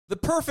The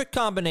perfect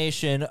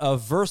combination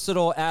of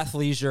versatile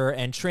athleisure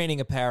and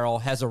training apparel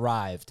has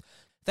arrived.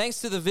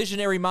 Thanks to the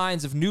visionary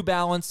minds of New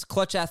Balance,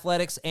 Clutch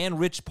Athletics, and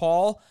Rich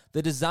Paul,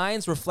 the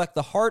designs reflect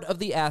the heart of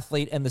the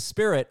athlete and the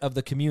spirit of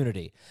the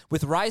community.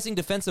 With rising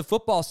defensive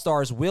football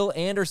stars Will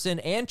Anderson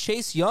and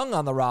Chase Young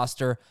on the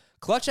roster,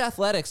 Clutch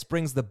Athletics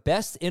brings the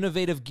best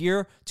innovative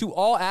gear to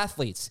all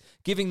athletes,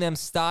 giving them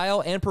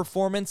style and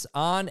performance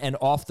on and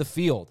off the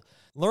field.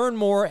 Learn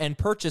more and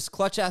purchase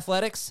Clutch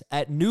Athletics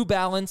at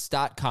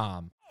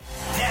newbalance.com.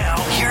 Now,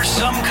 here's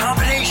some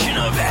combination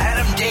of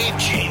Adam, Dave,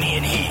 Jamie,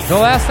 and Heath. The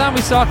last time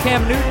we saw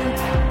Cam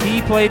Newton,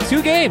 he played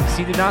 2 games.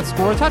 He did not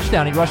score a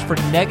touchdown. He rushed for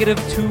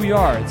 -2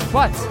 yards.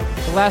 But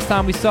the last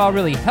time we saw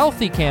really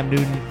healthy Cam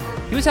Newton,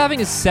 he was having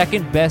his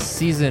second best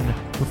season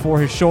before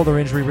his shoulder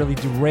injury really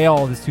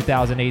derailed his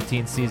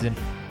 2018 season.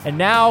 And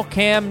now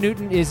Cam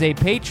Newton is a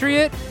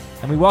Patriot,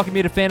 and we welcome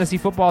you to Fantasy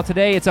Football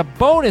today. It's a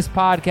bonus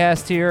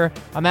podcast here.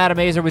 I'm Adam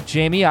Azer with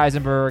Jamie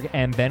Eisenberg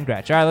and Ben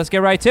Gratch. All right, let's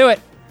get right to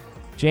it.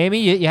 Jamie,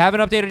 you haven't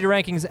updated your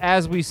rankings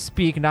as we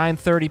speak,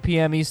 9:30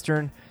 p.m.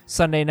 Eastern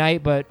Sunday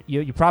night, but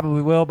you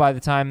probably will by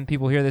the time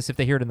people hear this if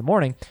they hear it in the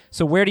morning.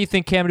 So where do you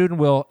think Cam Newton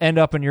will end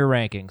up in your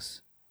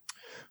rankings?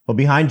 Well,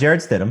 behind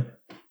Jared Stidham.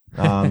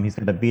 He's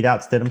going to beat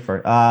out Stidham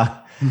first.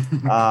 I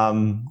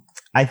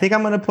think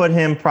I'm going to put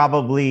him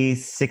probably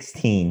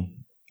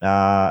 16.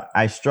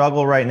 I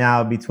struggle right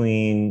now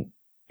between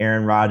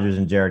Aaron Rodgers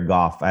and Jared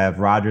Goff. I have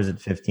Rodgers at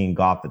 15,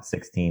 Goff at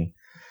 16.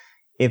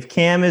 If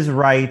Cam is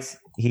right,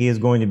 he is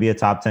going to be a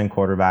top 10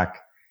 quarterback.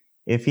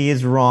 If he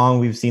is wrong,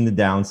 we've seen the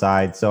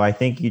downside. So I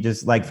think you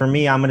just, like, for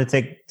me, I'm going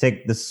to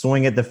take the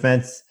swing at the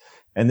fence.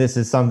 And this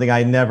is something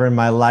I never in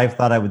my life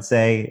thought I would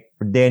say,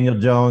 for Daniel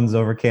Jones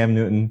over Cam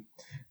Newton.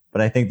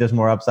 But I think there's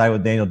more upside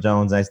with Daniel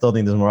Jones. I still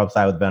think there's more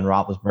upside with Ben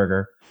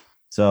Roethlisberger.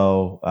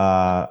 So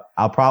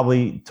I'll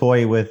probably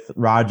toy with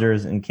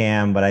Rodgers and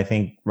Cam, but I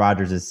think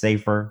Rodgers is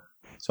safer.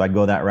 So I'd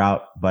go that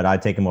route, but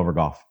I'd take him over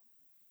Goff.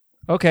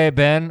 Okay,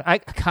 Ben, I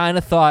kind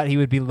of thought he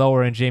would be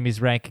lower in Jamie's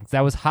rankings.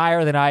 That was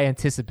higher than I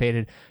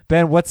anticipated.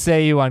 Ben, what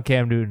say you on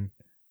Cam Newton?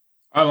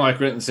 I'm like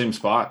right in the same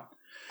spot.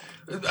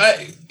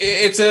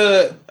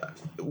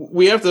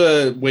 We have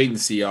to wait and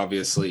see,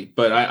 obviously,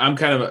 but I'm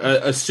kind of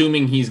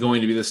assuming he's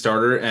going to be the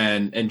starter,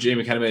 and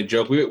Jamie kind of made a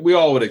joke. We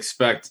all would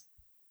expect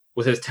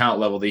with his talent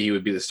level that he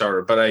would be the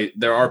starter, but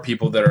there are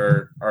people that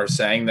are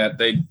saying that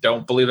they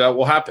don't believe that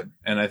will happen,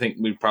 and I think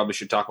we probably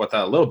should talk about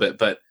that a little bit,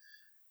 but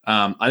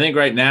I think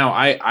right now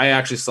I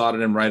actually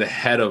slotted him right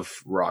ahead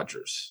of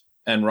Rodgers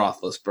and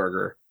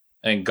Roethlisberger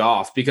and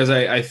Goff, because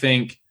I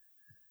think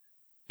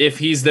if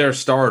he's their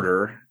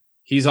starter,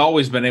 he's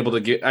always been able to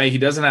get. He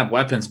doesn't have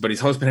weapons, but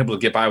he's always been able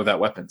to get by without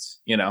weapons.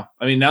 You know,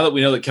 I mean, now that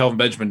we know that Kelvin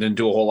Benjamin didn't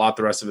do a whole lot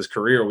the rest of his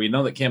career, we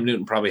know that Cam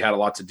Newton probably had a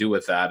lot to do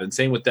with that. And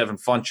same with Devin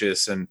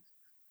Funchess, and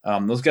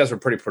those guys were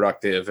pretty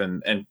productive.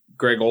 And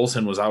Greg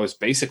Olsen was always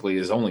basically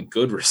his only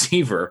good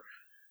receiver.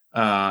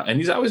 And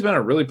he's always been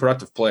a really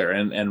productive player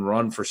and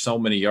run for so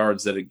many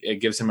yards that it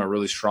gives him a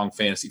really strong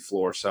fantasy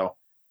floor. So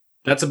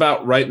that's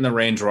about right in the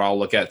range where I'll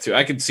look at too.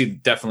 I could see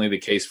definitely the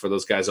case for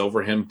those guys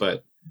over him,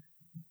 but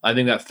I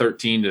think that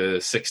 13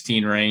 to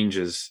 16 range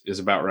is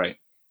about right.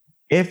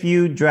 If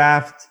you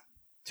draft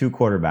 2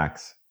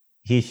 quarterbacks,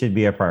 he should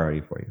be a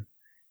priority for you.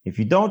 If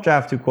you don't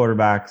draft 2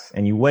 quarterbacks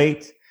and you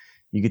wait,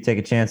 you could take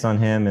a chance on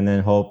him and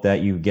then hope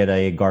that you get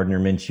a Gardner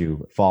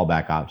Minshew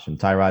fallback option,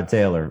 Tyrod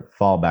Taylor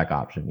fallback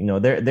option. You know,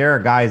 there are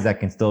guys that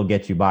can still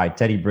get you by.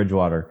 Teddy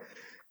Bridgewater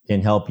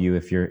can help you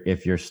if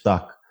you're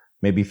stuck.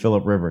 Maybe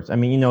Phillip Rivers. I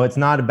mean, you know, it's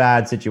not a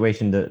bad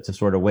situation to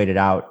sort of wait it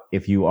out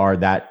if you are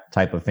that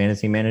type of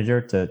fantasy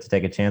manager to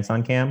take a chance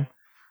on Cam.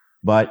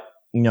 But,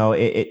 you know,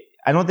 I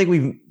don't think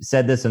we've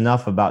said this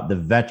enough about the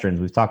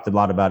veterans. We've talked a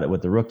lot about it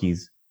with the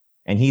rookies,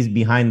 and he's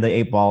behind the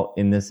 8 ball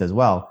in this as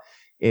well,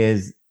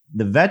 is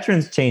the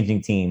veterans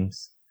changing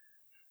teams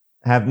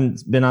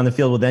haven't been on the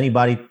field with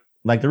anybody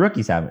like the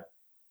rookies haven't.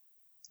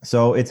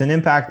 So it's an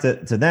impact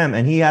to them,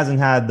 and he hasn't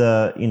had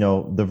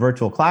the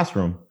virtual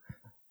classroom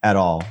at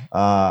all.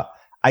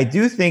 I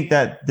do think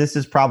that this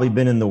has probably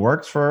been in the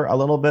works for a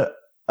little bit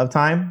of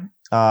time.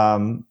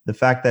 The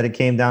fact that it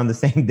came down the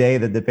same day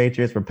that the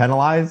Patriots were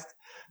penalized,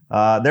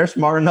 they're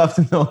smart enough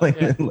to know, like,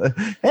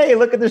 hey,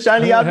 look at the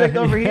shiny object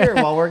over here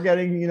while we're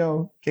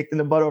getting, kicked in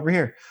the butt over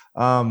here.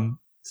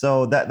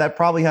 So that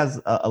probably has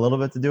a little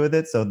bit to do with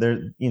it. So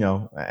there,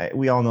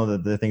 we all know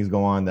that the things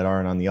go on that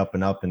aren't on the up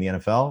and up in the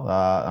NFL.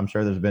 I'm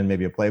sure there's been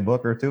maybe a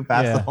playbook or 2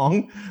 passed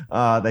along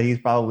that he's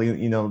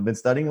probably, been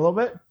studying a little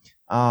bit.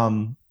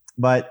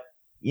 But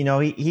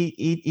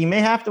he may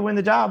have to win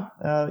the job.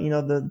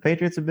 The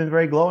Patriots have been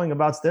very glowing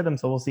about Stidham,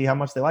 so we'll see how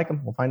much they like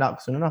him. We'll find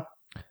out soon enough.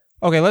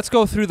 Okay, let's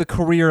go through the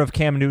career of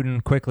Cam Newton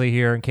quickly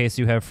here in case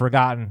you have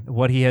forgotten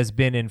what he has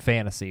been in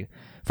fantasy.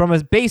 From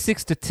a basic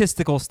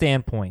statistical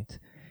standpoint,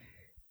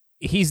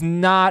 he's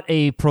not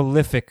a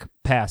prolific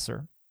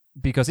passer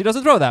because he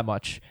doesn't throw that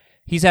much.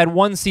 He's had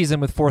 1 season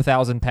with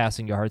 4,000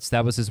 passing yards.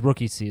 That was his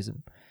rookie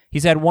season.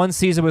 He's had 1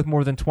 season with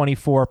more than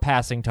 24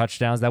 passing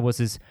touchdowns. That was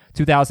his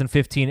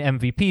 2015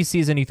 MVP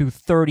season. He threw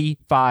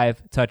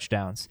 35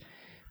 touchdowns.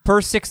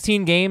 per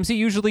 16 games. He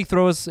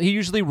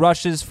usually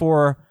rushes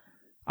for,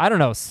 I don't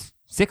know,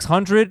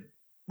 600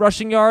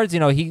 rushing yards.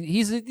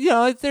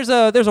 There's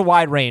a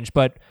wide range,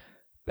 but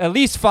at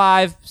least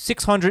 500,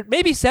 600,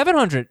 maybe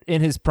 700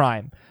 in his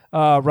prime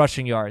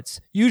rushing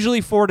yards.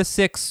 Usually 4 to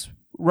 6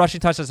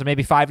 rushing touchdowns, or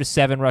maybe 5 to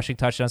 7 rushing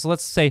touchdowns. So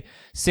let's say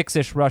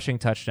 6-ish rushing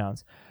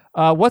touchdowns.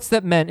 What's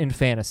that meant in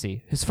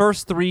fantasy? His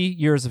first 3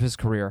 years of his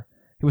career,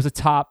 he was a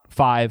top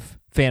 5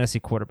 fantasy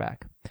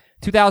quarterback.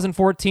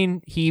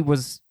 2014, he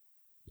was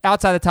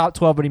outside the top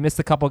 12, but he missed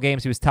a couple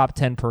games. He was top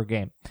 10 per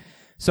game.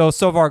 So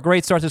far,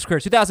 great start to his career.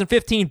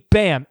 2015,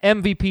 bam,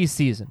 MVP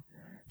season.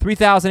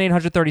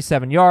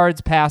 3,837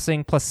 yards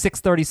passing, plus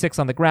 636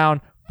 on the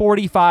ground,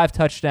 45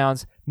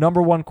 touchdowns,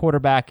 number 1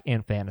 quarterback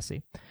in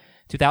fantasy.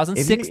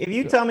 2006. If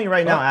you tell me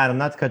right now, Adam,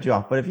 not to cut you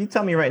off, but if you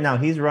tell me right now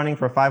he's running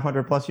for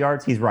 500 plus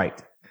yards, he's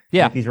right.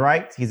 Yeah. If he's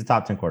right, he's a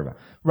top 10 quarterback.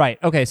 Right.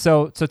 Okay.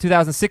 So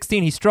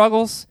 2016, he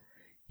struggles.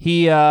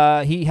 He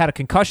had a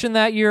concussion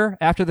that year.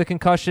 After the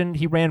concussion,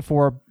 he ran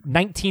for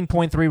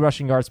 19.3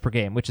 rushing yards per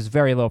game, which is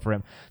very low for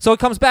him. So it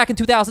comes back in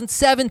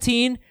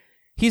 2017.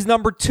 He's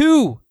number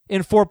 2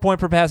 in 4-point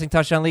per passing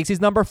touchdown leagues. He's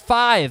number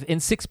 5 in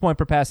 6-point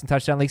per passing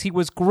touchdown leagues. He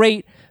was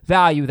great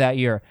value that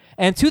year.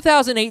 And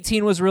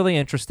 2018 was really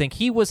interesting.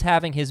 He was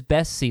having his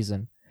best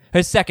season,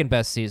 his second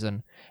best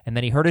season, and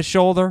then he hurt his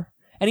shoulder.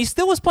 And he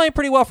still was playing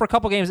pretty well for a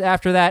couple games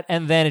after that,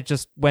 and then it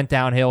just went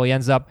downhill. He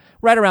ends up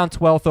right around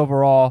 12th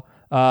overall.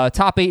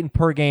 Top 8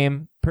 per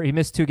game. He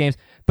missed 2 games.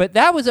 But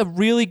that was a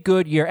really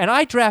good year. And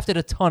I drafted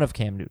a ton of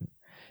Cam Newton.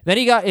 Then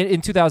he got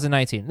in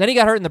 2019. Then he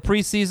got hurt in the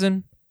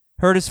preseason,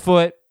 hurt his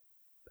foot.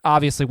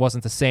 Obviously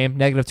wasn't the same.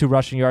 -2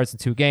 rushing yards in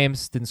 2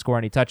 games. Didn't score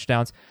any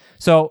touchdowns.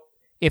 So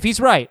if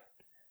he's right,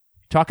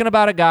 talking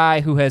about a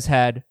guy who has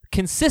had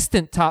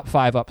consistent top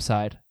 5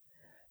 upside,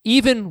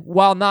 even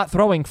while not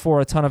throwing for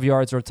a ton of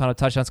yards or a ton of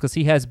touchdowns, because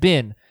he has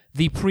been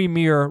the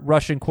premier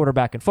rushing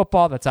quarterback in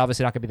football. That's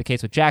obviously not going to be the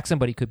case with Jackson,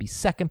 but he could be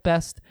second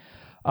best.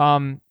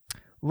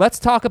 Let's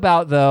talk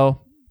about,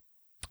 though,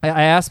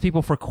 I asked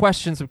people for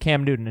questions of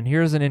Cam Newton, and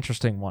here's an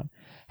interesting one.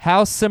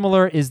 How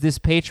similar is this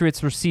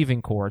Patriots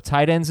receiving core,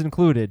 tight ends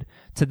included,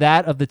 to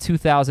that of the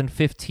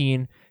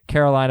 2015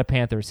 Carolina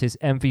Panthers, his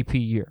MVP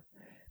year?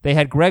 They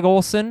had Greg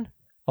Olsen,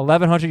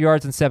 1,100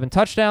 yards and 7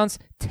 touchdowns.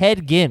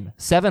 Ted Ginn,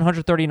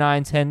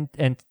 739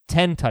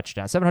 10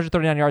 touchdowns.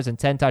 739 yards and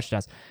 10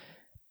 touchdowns.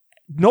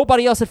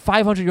 Nobody else had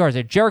 500 yards. They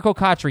had Jericho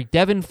Cotchery,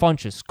 Devin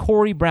Funchess,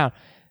 Corey Brown.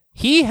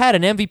 He had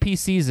an MVP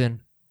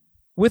season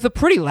with a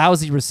pretty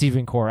lousy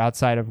receiving core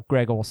outside of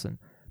Greg Olsen.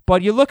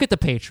 But you look at the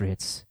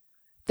Patriots.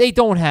 They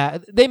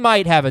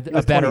might have a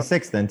better...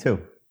 26 then,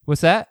 too.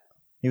 What's that?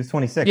 He was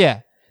 26.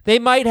 Yeah. They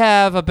might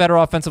have a better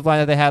offensive line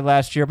than they had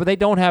last year, but they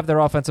don't have their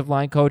offensive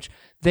line coach.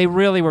 They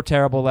really were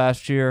terrible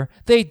last year.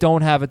 They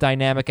don't have a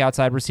dynamic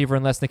outside receiver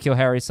unless N'Keal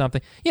Harry's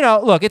something.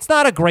 Look, it's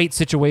not a great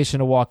situation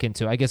to walk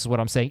into, I guess is what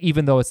I'm saying,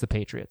 even though it's the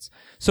Patriots.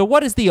 So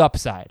what is the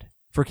upside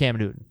for Cam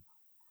Newton?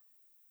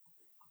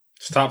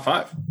 It's top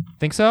 5.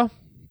 Think so?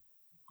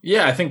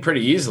 Yeah, I think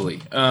pretty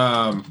easily.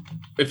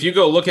 If you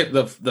go look at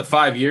the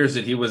 5 years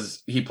that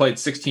he played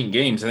 16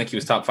 games, I think he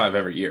was top 5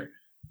 every year.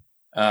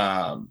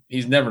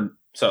 He's never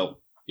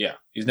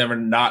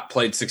not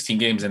played 16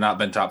 games and not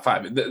been top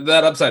 5.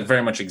 That upside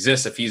very much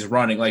exists if he's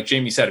running, like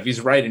Jamie said, if he's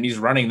right and he's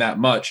running that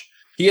much.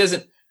 He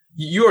hasn't.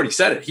 You already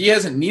said it. He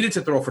hasn't needed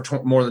to throw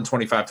for more than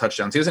 25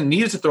 touchdowns. He hasn't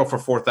needed to throw for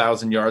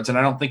 4,000 yards, and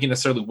I don't think he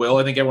necessarily will.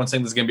 I think everyone's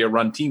saying this is going to be a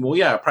run team. Well,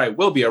 yeah, it probably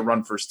will be a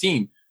run first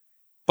team.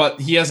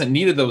 But he hasn't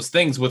needed those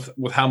things with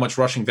how much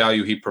rushing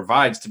value he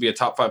provides to be a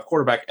top 5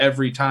 quarterback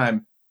every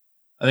time.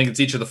 I think it's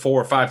each of the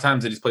 4 or 5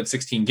 times that he's played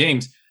 16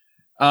 games.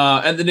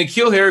 And the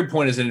N'Keal Harry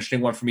point is an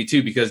interesting one for me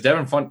too, because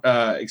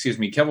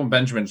Kelvin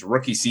Benjamin's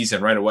rookie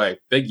season right away,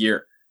 big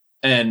year,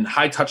 and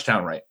high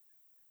touchdown rate.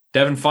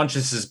 Devin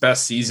Funchess'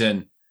 best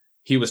season,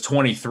 he was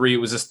 23. It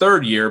was his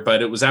 3rd year,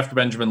 but it was after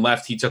Benjamin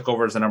left. He took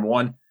over as the number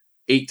 1,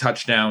 8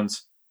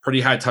 touchdowns,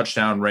 pretty high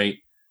touchdown rate.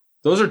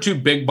 Those are 2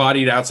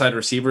 big-bodied outside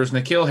receivers.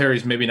 N'Keal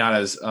Harry's maybe not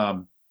as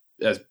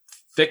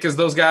thick as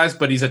those guys,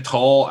 but he's a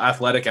tall,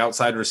 athletic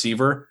outside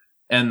receiver.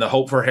 And the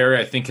hope for Harry,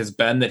 I think, has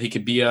been that he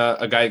could be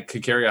a guy who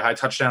could carry a high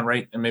touchdown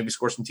rate and maybe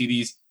score some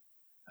TDs.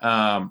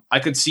 I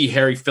could see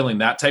Harry filling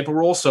that type of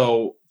role.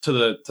 So to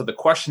the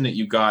question that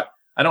you got,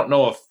 I don't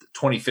know if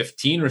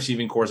 2015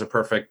 receiving core is a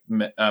perfect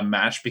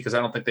match, because I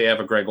don't think they have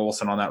a Greg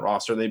Olsen on that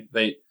roster.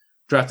 They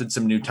drafted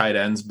some new tight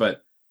ends,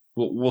 but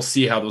we'll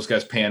see how those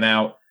guys pan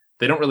out.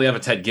 They don't really have a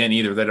Ted Ginn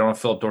either. They don't have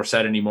Philip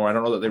Dorsett anymore. I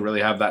don't know that they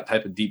really have that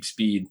type of deep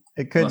speed.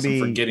 It could be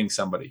I'm forgetting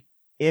somebody.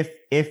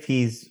 If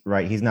he's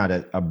right, he's not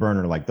a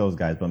burner like those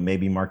guys, but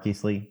maybe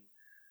Marquise Lee.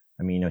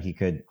 I mean, he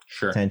could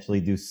potentially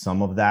do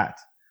some of that.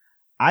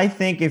 I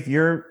think if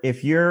you're, I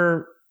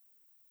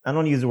don't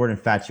want to use the word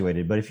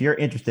infatuated, but if you're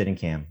interested in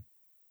Cam,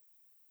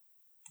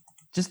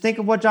 just think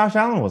of what Josh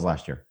Allen was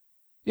last year.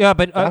 Yeah,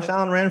 but Josh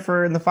Allen ran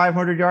for in the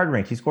 500-yard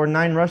range. He scored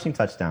 9 rushing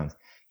touchdowns.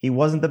 He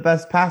wasn't the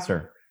best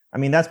passer. I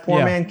mean, that's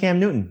poor man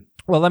Cam Newton.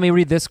 Well, let me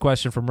read this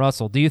question from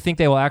Russell. Do you think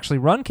they will actually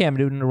run Cam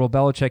Newton, or will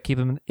Belichick keep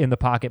him in the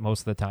pocket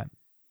most of the time?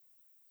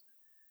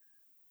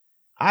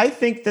 I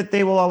think that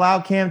they will allow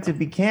Cam to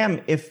be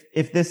Cam if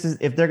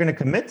they're going to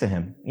commit to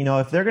him.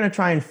 If they're going to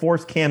try and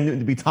force Cam Newton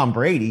to be Tom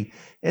Brady,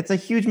 it's a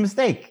huge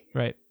mistake.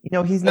 Right.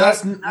 He's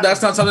not.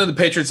 That's not something the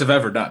Patriots have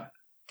ever done.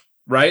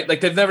 Right?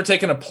 Like they've never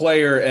taken a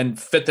player and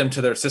fit them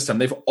to their system.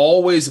 They've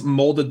always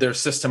molded their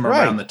system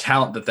around the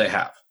talent that they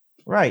have.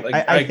 Right.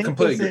 Like, I think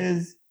completely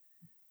this is,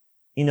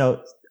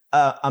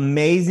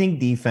 amazing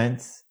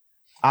defense.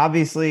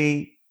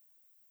 Obviously,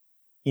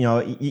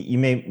 you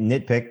may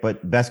nitpick,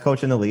 but best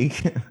coach in the league.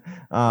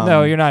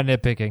 No, you're not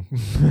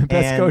nitpicking.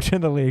 Best coach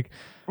in the league.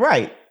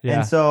 Right. Yeah.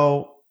 And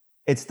so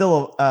it's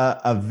still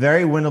a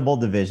very winnable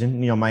division.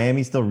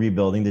 Miami's still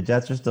rebuilding. The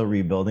Jets are still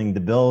rebuilding. The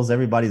Bills,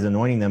 everybody's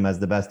anointing them as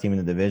the best team in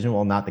the division.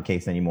 Well, not the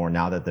case anymore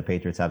now that the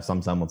Patriots have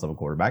some semblance of a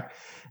quarterback.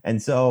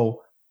 And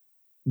so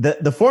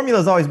the formula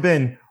has always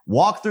been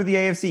walk through the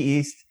AFC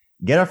East,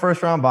 get a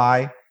first round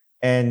bye,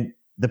 and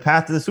the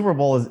path to the Super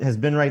Bowl has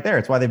been right there.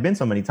 It's why they've been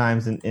so many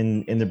times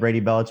in the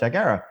Brady Belichick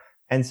era.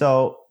 And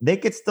so they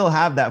could still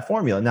have that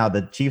formula. Now,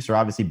 the Chiefs are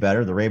obviously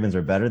better. The Ravens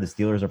are better. The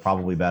Steelers are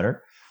probably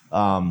better.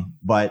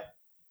 But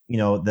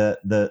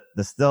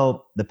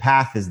the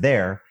path is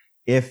there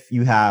if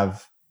you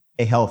have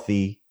a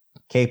healthy,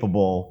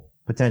 capable,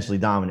 potentially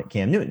dominant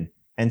Cam Newton.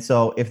 And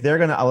so if they're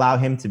going to allow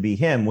him to be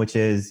him, which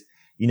is,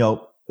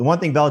 the one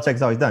thing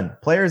Belichick's always done,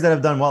 players that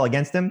have done well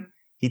against him,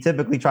 he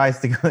typically tries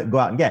to go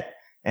out and get.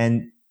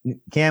 And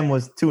Cam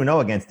was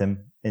 2-0 against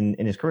him in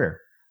his career.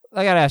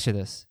 I got to ask you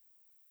this.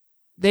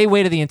 They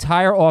waited the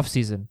entire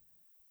offseason.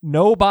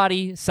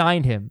 Nobody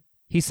signed him.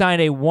 He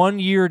signed a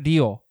 1-year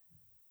deal.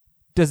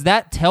 Does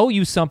that tell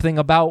you something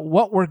about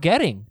what we're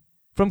getting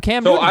from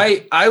Cam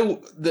Newton?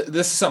 So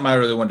this is something I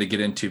really wanted to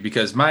get into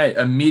because my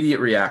immediate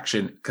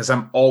reaction, because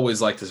I'm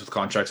always like this with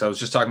contracts. I was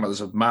just talking about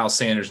this with Miles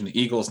Sanders and the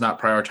Eagles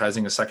not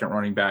prioritizing a second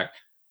running back.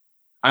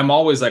 I'm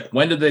always like,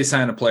 when did they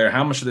sign a player?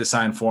 How much did they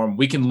sign for him?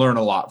 We can learn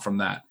a lot from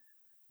that.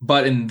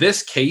 But in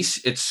this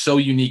case, it's so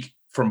unique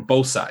from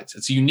both sides.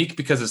 It's unique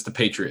because it's the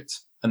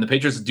Patriots. And the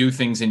Patriots do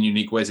things in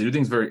unique ways. They do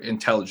things very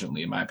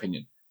intelligently, in my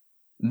opinion.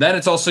 Then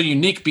it's also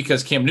unique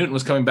because Cam Newton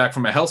was coming back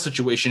from a health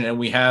situation and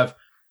we have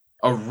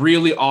a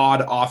really odd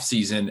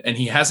offseason and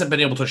he hasn't been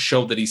able to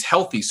show that he's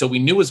healthy. So we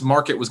knew his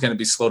market was going to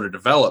be slow to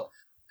develop.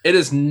 It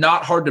is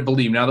not hard to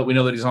believe now that we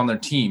know that he's on their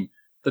team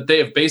that they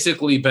have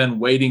basically been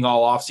waiting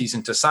all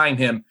offseason to sign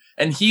him.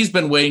 And he's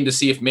been waiting to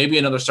see if maybe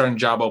another starting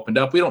job opened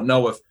up. We don't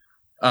know if,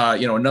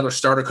 another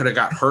starter could have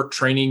got hurt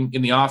training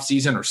in the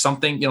offseason or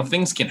something.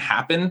 Things can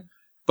happen.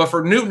 But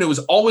for Newton, it was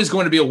always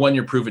going to be a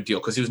 1-year prove-it deal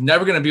because he was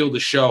never going to be able to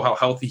show how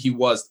healthy he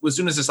was as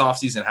soon as this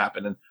offseason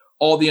happened and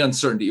all the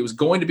uncertainty. It was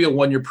going to be a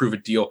 1-year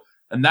prove-it deal.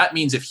 And that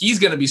means if he's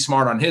going to be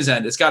smart on his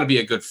end, it's got to be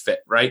a good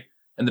fit, right?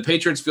 And the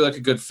Patriots feel like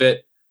a good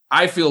fit.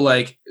 I feel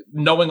like,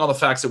 knowing all the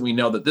facts that we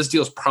know, that this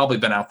deal's probably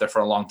been out there for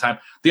a long time.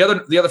 The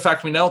other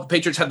fact we know, the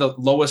Patriots had the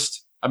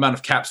lowest amount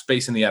of cap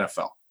space in the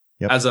NFL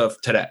as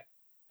of today.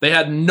 They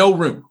had no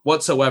room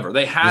whatsoever.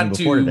 They had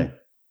to. Today.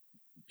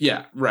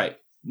 Yeah, right.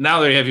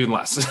 Now they have even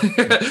less.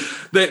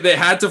 They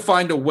had to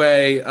find a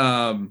way.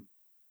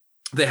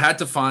 They had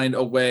to find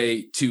a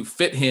way to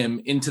fit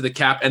him into the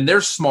cap, and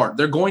they're smart.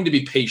 They're going to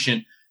be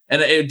patient,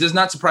 and it does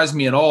not surprise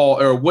me at all,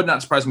 or would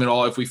not surprise me at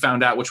all if we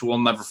found out, which we'll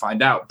never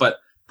find out. But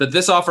that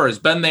this offer has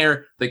been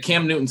there. That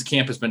Cam Newton's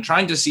camp has been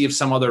trying to see if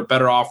some other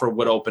better offer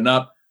would open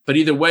up. But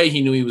either way,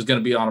 he knew he was going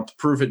to be on a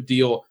prove-it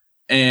deal.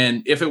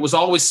 And if it was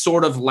always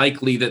sort of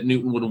likely that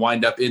Newton would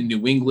wind up in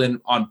New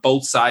England on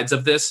both sides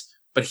of this,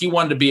 but he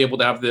wanted to be able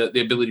to have the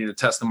ability to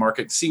test the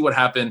market, see what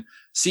happened,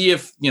 see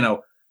if,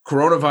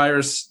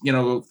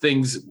 coronavirus,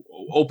 things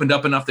opened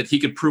up enough that he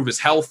could prove his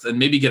health and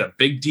maybe get a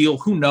big deal.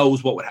 Who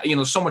knows what would,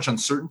 so much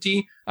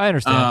uncertainty. I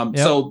understand.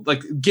 So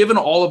given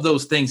all of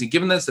those things and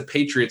given that's the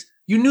Patriots,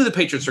 you knew the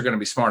Patriots are going to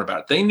be smart about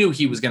it. They knew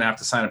he was going to have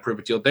to sign a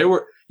prove-it deal.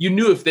 You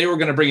knew if they were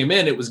going to bring him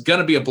in, it was going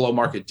to be a below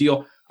market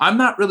deal. I'm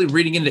not really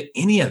reading into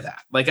any of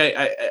that. Like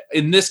I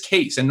in this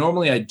case, and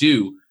normally I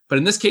do, but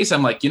in this case,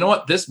 I'm like, you know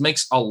what? This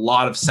makes a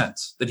lot of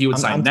sense that he would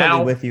sign I'm now.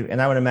 Totally with you.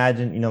 And I would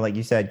imagine, like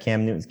you said,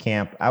 Cam Newton's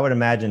camp, I would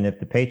imagine if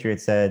the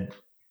Patriots said,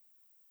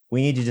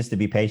 we need you just to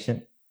be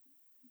patient.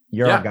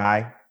 You're our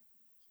guy.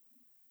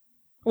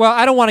 Well,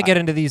 I don't want to get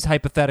into these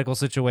hypothetical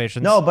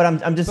situations. No, but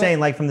I'm just saying,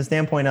 like, from the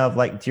standpoint of,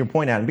 like, to your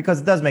point, Adam, because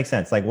it does make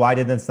sense. Like, why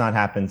did this not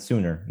happen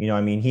sooner?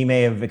 He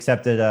may have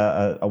accepted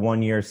a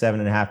 1-year,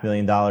 $7.5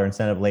 million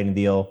incentive-laden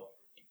deal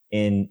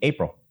in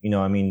April.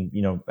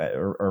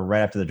 Or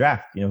right after the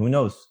draft. Who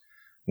knows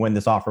when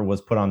this offer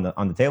was put on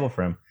the table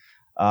for him.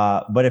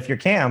 But if you're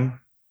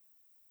Cam,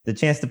 the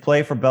chance to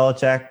play for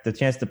Belichick, the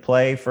chance to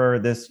play for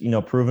this,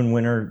 proven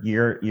winner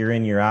year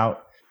in, year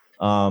out,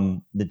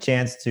 the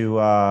chance to,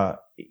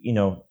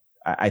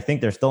 I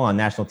think they're still on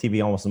national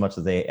TV almost as much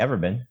as they ever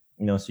been,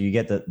 so you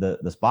get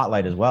the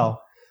spotlight as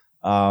well.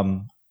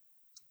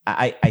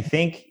 I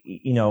think,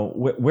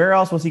 where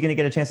else was he going to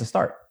get a chance to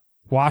start?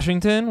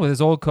 Washington with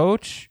his old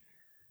coach.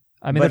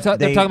 I mean, they're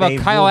talking about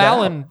Kyle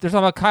Allen. They're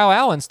talking about Kyle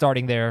Allen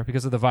starting there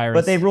because of the virus.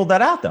 But they've ruled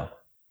that out, though.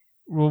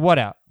 Rule what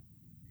out?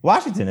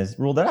 Washington has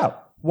ruled that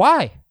out.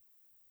 Why?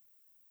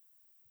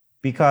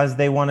 because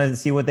they want to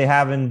see what they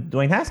have in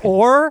Dwayne Haskins.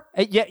 Or,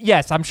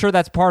 yes, I'm sure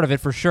that's part of it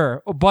for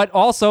sure. But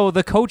also,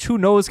 the coach who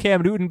knows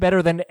Cam Newton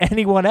better than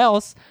anyone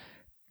else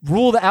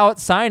ruled out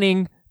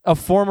signing a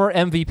former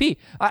MVP.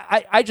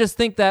 I just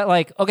think that,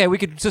 like, okay, we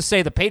could just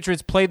say the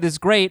Patriots played this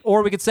great,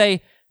 or we could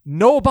say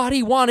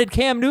nobody wanted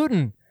Cam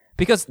Newton.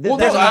 Because I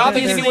don't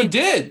think anyone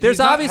did. There's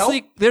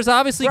obviously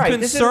Right.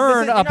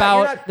 concern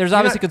about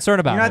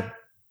it.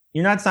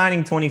 You're not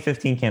signing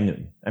 2015 Cam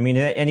Newton. I mean,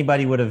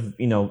 anybody would have,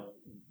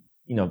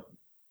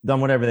 done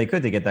whatever they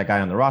could to get that guy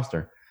on the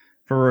roster.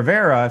 For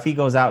Rivera, if he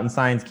goes out and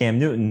signs Cam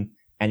Newton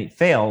and it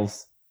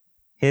fails,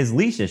 his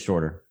leash is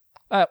shorter.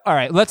 All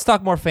right, let's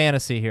talk more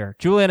fantasy here.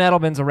 Julian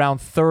Edelman's around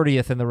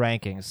 30th in the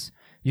rankings.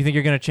 You think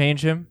you're going to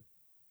change him?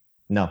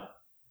 No.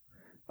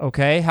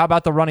 Okay, how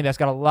about the running backs?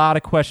 Got a lot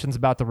of questions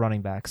about the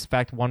running backs. In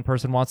fact, one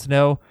person wants to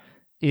know,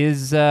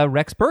 is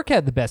Rex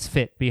Burkhead the best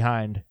fit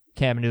behind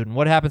Cam Newton?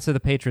 What happens to the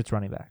Patriots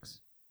running backs?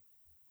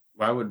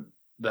 Why would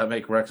that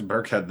make Rex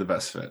Burkhead the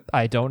best fit?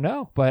 I don't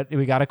know, but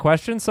we got a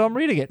question, so I'm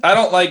reading it. I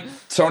don't like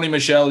Sony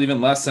Michel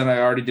even less than I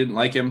already didn't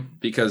like him,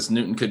 because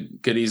Newton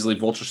could easily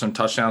vulture some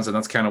touchdowns, and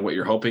that's kind of what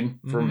you're hoping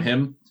from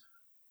him.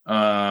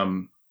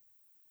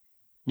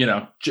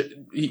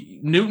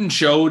 Newton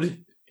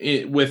showed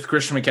it with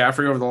Christian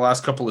McCaffrey over the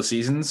last couple of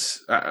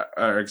seasons, not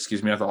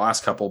the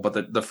last couple,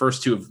 but the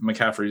first two of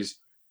McCaffrey's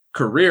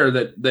career,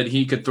 that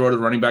he could throw to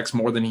the running backs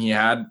more than he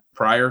had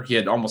prior. He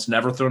had almost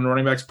never thrown to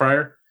running backs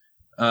prior.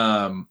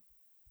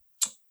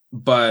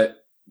 But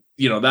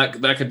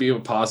that could be a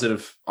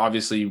positive,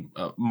 obviously,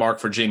 mark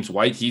for James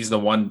White. He's the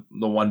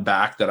one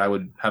back that I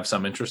would have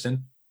some interest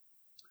in.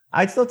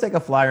 I'd still take a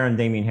flyer on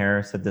Damian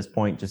Harris at this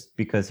point, just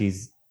because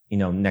he's,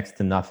 next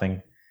to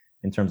nothing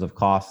in terms of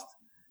cost,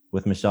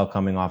 with Michelle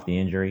coming off the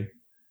injury.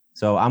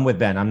 So I'm with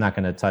Ben. I'm not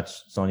going to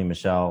touch Sony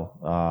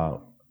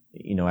Michel,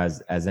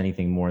 as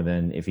anything more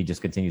than if he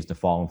just continues to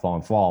fall and fall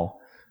and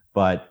fall.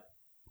 But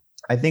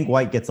I think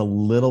White gets a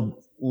little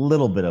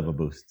bit of a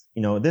boost.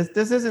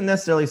 This isn't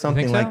necessarily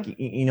something so? like,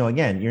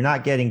 again, you're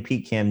not getting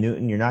peak Cam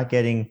Newton. You're not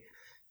getting,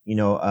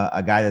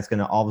 a guy that's going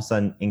to all of a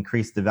sudden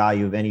increase the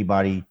value of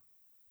anybody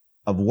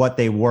of what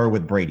they were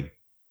with Brady.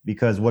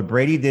 Because what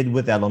Brady did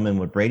with Edelman,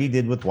 what Brady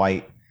did with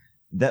White,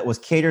 that was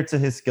catered to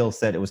his skill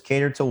set. It was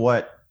catered to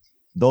what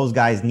those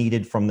guys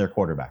needed from their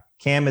quarterback.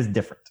 Cam is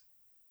different.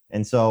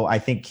 And so I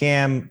think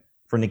Cam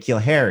for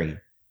N'Keal Harry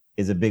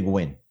is a big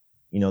win.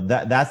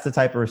 That's the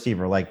type of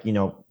receiver,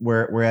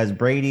 whereas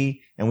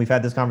Brady, and we've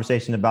had this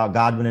conversation about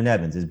Godwin and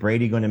Evans, is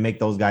Brady going to make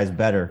those guys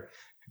better,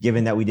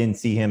 given that we didn't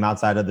see him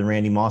outside of the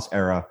Randy Moss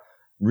era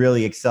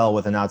really excel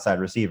with an outside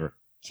receiver?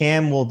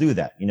 Cam will do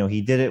that. He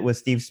did it with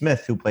Steve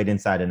Smith, who played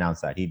inside and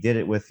outside. He did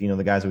it with,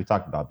 the guys that we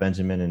talked about,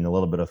 Benjamin and a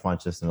little bit of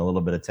Funchess and a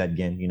little bit of Ted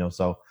Ginn,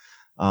 So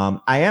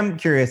I am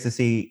curious to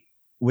see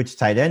which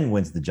tight end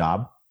wins the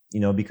job,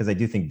 because I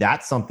do think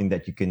that's something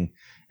that you can,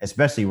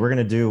 especially we're going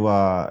to do,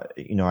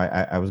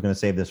 I was going to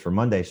save this for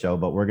Monday's show,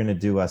 but we're going to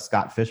do a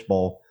Scott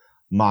Fishbowl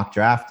mock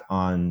draft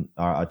on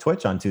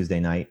Twitch on Tuesday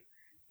night.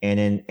 And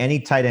in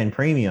any tight end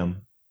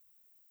premium,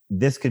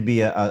 this could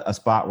be a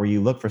spot where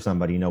you look for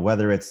somebody,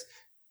 whether it's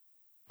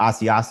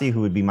Asiasi,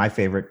 who would be my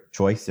favorite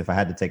choice if I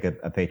had to take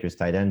a Patriots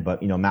tight end,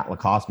 but Matt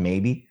Lacoste,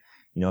 maybe,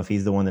 if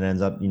he's the one that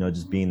ends up,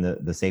 just being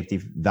the safety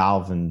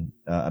valve and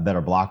a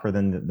better blocker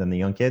than the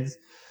young kids.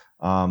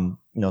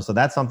 So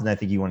that's something I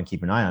think you want to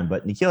keep an eye on.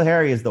 But N'Keal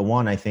Harry is the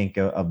one, I think,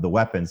 of the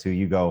weapons who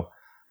you go,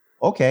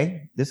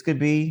 okay, this could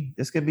be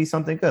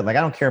something good. Like,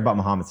 I don't care about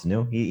Mohamed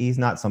Sanu. He's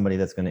not somebody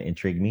that's going to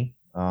intrigue me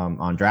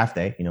on draft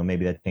day.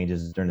 Maybe that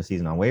changes during the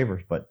season on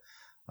waivers, but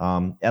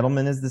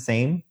Edelman is the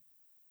same.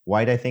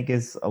 White, I think,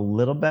 is a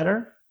little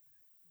better.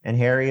 And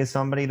Harry is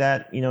somebody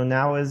that,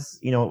 now is,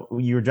 you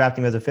were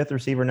drafting him as a fifth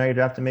receiver. Now you're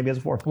drafting maybe as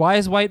a fourth. Why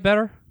is White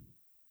better?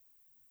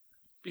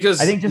 Because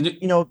I think just,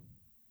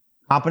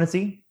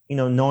 competency,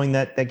 knowing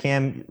that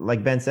Cam,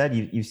 like Ben said,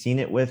 you've seen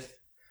it with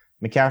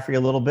McCaffrey a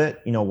little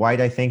bit. White,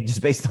 I think,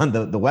 just based on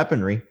the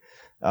weaponry,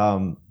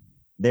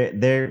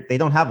 they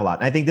don't have a lot.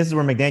 And I think this is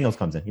where McDaniels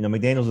comes in.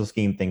 McDaniels will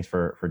scheme things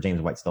for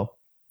James White still.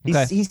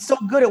 He's so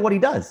good at what he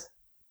does.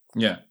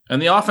 Yeah, and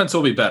the offense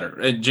will be better.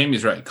 And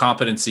Jamie's right,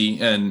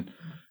 competency, and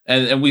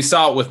we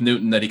saw it with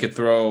Newton that he could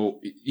throw.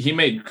 He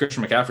made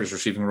Christian McCaffrey's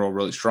receiving role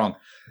really strong.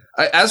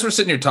 As we're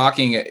sitting here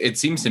talking, it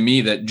seems to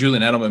me that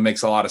Julian Edelman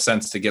makes a lot of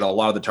sense to get a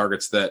lot of the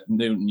targets that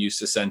Newton used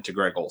to send to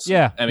Greg Olsen.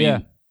 Yeah, I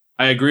mean,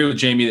 I agree with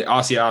Jamie that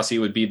Asiasi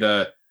would be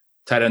the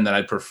tight end that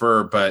I'd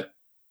prefer, but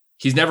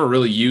he's never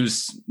really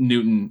used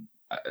Newton,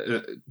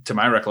 to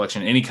my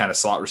recollection, any kind of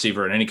slot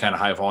receiver in any kind of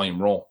high volume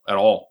role at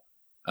all.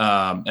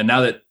 And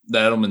now that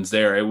Edelman's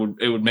there, it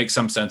would make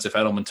some sense if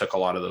Edelman took a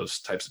lot of those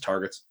types of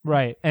targets.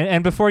 Right.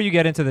 And before you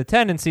get into the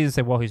tendencies and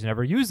say, well, he's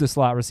never used a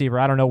slot receiver.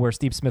 I don't know where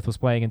Steve Smith was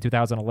playing in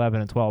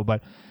 2011 and 12,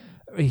 but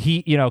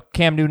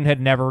Cam Newton had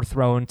never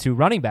thrown to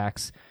running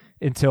backs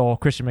until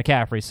Christian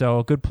McCaffrey. So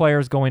a good player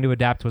is going to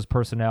adapt to his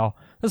personnel.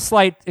 A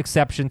slight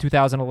exception,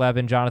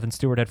 2011, Jonathan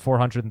Stewart had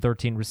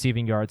 413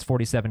 receiving yards,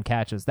 47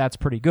 catches. That's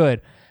pretty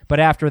good. But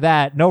after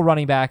that, no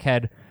running back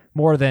had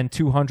more than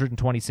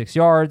 226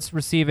 yards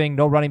receiving.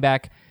 No running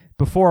back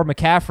before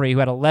McCaffrey, who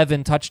had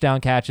 11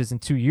 touchdown catches in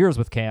 2 years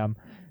with Cam,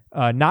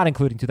 not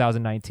including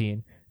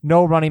 2019.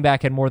 No running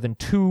back had more than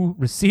 2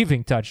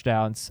 receiving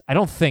touchdowns. I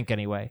don't think,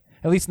 anyway.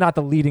 At least not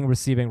the leading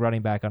receiving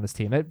running back on his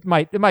team. It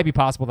might be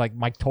possible, like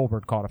Mike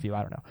Tolbert caught a few. I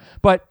don't know.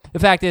 But the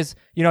fact is,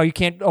 you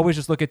can't always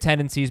just look at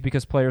tendencies,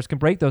 because players can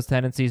break those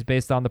tendencies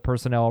based on the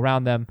personnel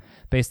around them,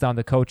 based on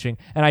the coaching.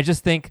 And I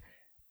just think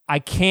I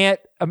can't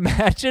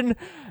imagine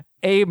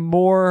a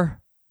more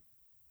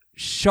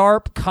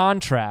sharp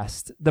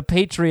contrast. The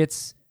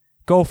Patriots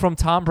go from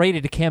Tom Brady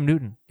to Cam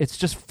Newton. It's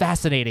just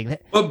fascinating.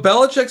 But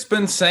Belichick's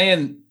been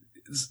saying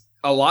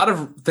a lot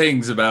of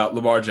things about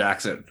Lamar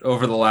Jackson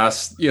over the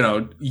last,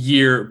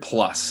 year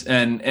plus,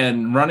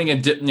 and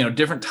running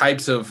different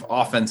types of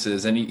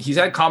offenses. And he's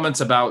had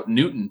comments about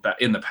Newton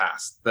in the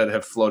past that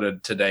have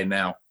floated today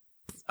now.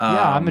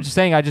 I'm just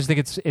saying, I just think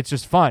it's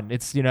just fun.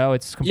 It's,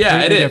 it's completely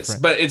it is,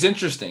 different. but it's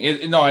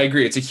interesting. I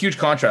agree. It's a huge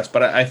contrast,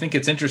 but I think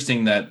it's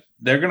interesting that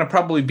they're going to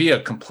probably be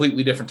a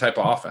completely different type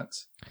of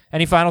offense.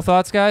 Any final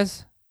thoughts,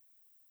 guys?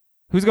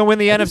 Who's going to win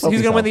the NFC?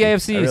 Who's going to win the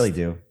AFC? I really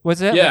do.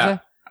 What's it? Yeah.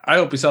 I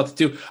hope he's healthy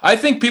too. I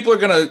think people are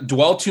going to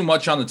dwell too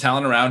much on the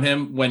talent around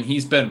him when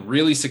he's been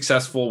really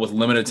successful with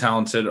limited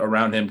talented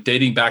around him,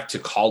 dating back to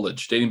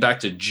college, dating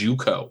back to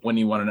JUCO when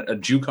he won a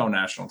JUCO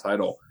national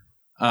title.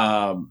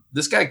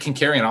 This guy can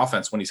carry an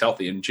offense when he's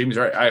healthy, and Jamie's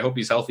right. I hope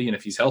he's healthy, and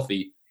if he's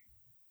healthy,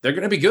 they're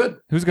going to be good.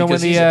 Who's going to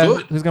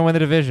win the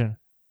division?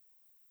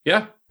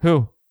 Yeah.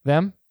 Who?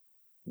 Them?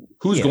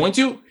 Who's going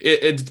to?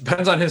 It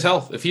depends on his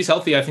health. If he's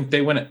healthy, I think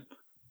they win it.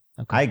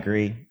 Okay. I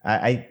agree.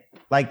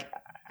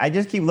 I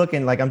just keep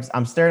looking, like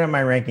I'm staring at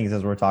my rankings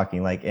as we're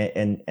talking, like,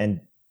 and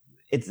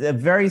it's a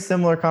very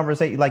similar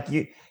conversation.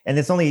 And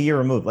it's only a year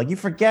removed. Like, you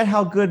forget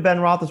how good Ben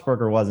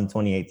Roethlisberger was in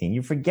 2018.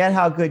 You forget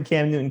how good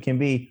Cam Newton can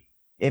be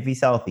if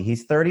he's healthy.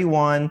 He's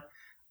 31.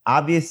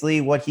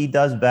 Obviously, what he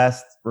does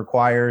best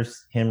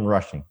requires him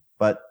rushing.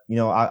 But,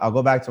 I'll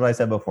go back to what I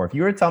said before. If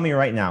you were to tell me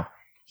right now,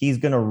 he's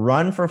going to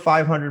run for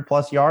 500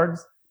 plus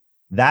yards,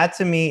 that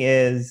to me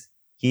is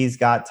he's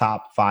got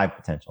top 5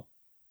 potential.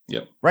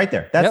 Yep. Right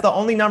there. That's the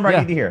only number I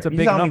need to hear. It's a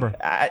big number.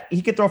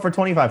 He could throw for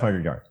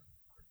 2,500 yards.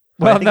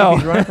 Well, if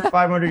he's running for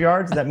 500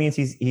 yards, that means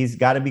he's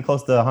got to be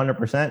close to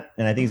 100%,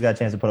 and I think he's got a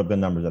chance to put up good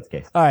numbers. That's the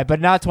case. All right,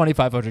 but not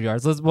 2,500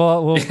 yards.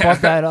 We'll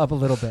bump that up a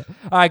little bit.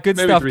 All right, good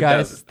Maybe stuff,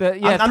 3,000.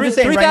 guys. I'm just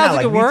saying right now,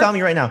 like, you tell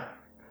me right now,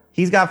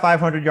 he's got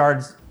 500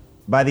 yards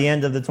by the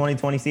end of the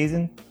 2020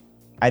 season.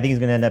 I think he's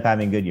going to end up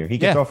having a good year. He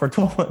can throw for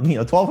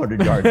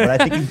 1,200 yards, but I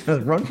think he's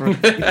going to run for. You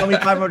tell me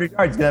 500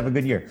 yards, he's going to have a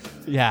good year.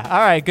 Yeah. All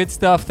right. Good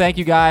stuff. Thank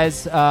you,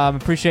 guys.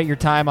 Appreciate your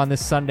time on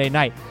this Sunday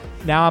night.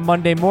 Now on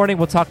Monday morning,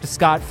 we'll talk to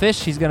Scott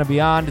Fish. He's going to be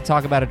on to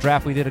talk about a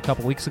draft we did a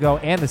couple weeks ago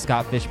and the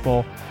Scott Fish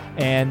Bowl.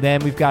 And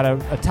then we've got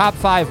a top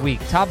 5 week,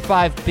 top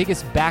 5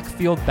 biggest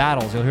backfield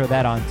battles. You'll hear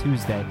that on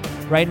Tuesday.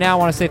 Right now, I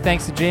want to say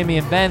thanks to Jamie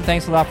and Ben.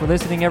 Thanks a lot for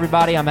listening,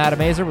 everybody. I'm Adam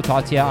Azer. We'll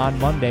talk to you on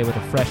Monday with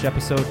a fresh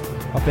episode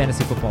of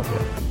Fantasy Football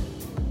Today.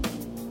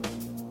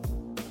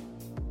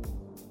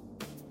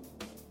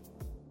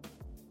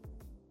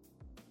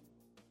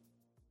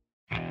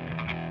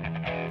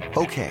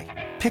 Okay,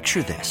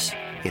 picture this.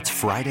 It's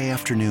Friday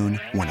afternoon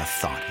when a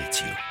thought hits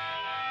you.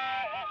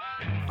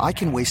 I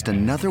can waste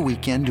another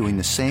weekend doing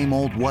the same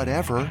old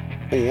whatever,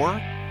 or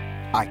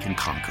I can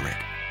conquer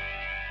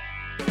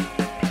it.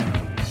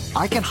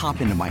 I can hop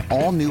into my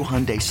all-new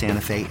Hyundai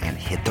Santa Fe and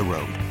hit the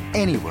road.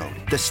 Any road.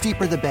 The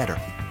steeper, the better.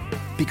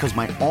 Because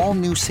my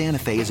all-new Santa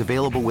Fe is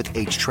available with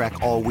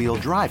H-Track all-wheel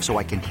drive, so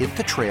I can hit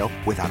the trail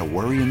without a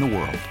worry in the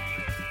world.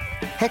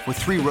 Heck, with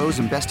 3 rows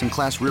and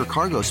best-in-class rear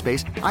cargo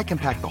space, I can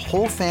pack the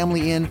whole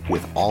family in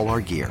with all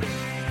our gear.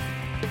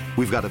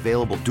 We've got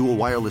available dual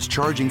wireless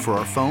charging for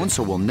our phones,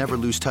 so we'll never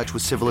lose touch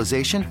with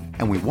civilization,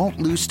 and we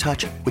won't lose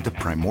touch with the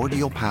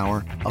primordial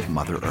power of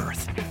Mother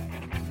Earth.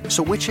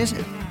 So which is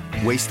it?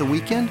 Waste the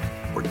weekend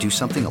or do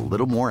something a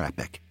little more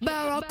epic?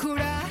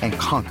 And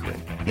conquer it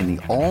in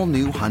the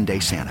all-new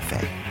Hyundai Santa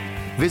Fe.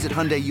 Visit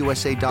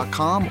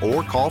HyundaiUSA.com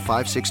or call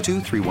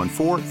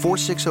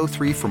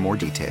 562-314-4603 for more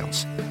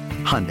details.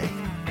 Hyundai.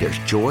 There's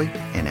joy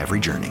in every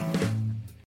journey.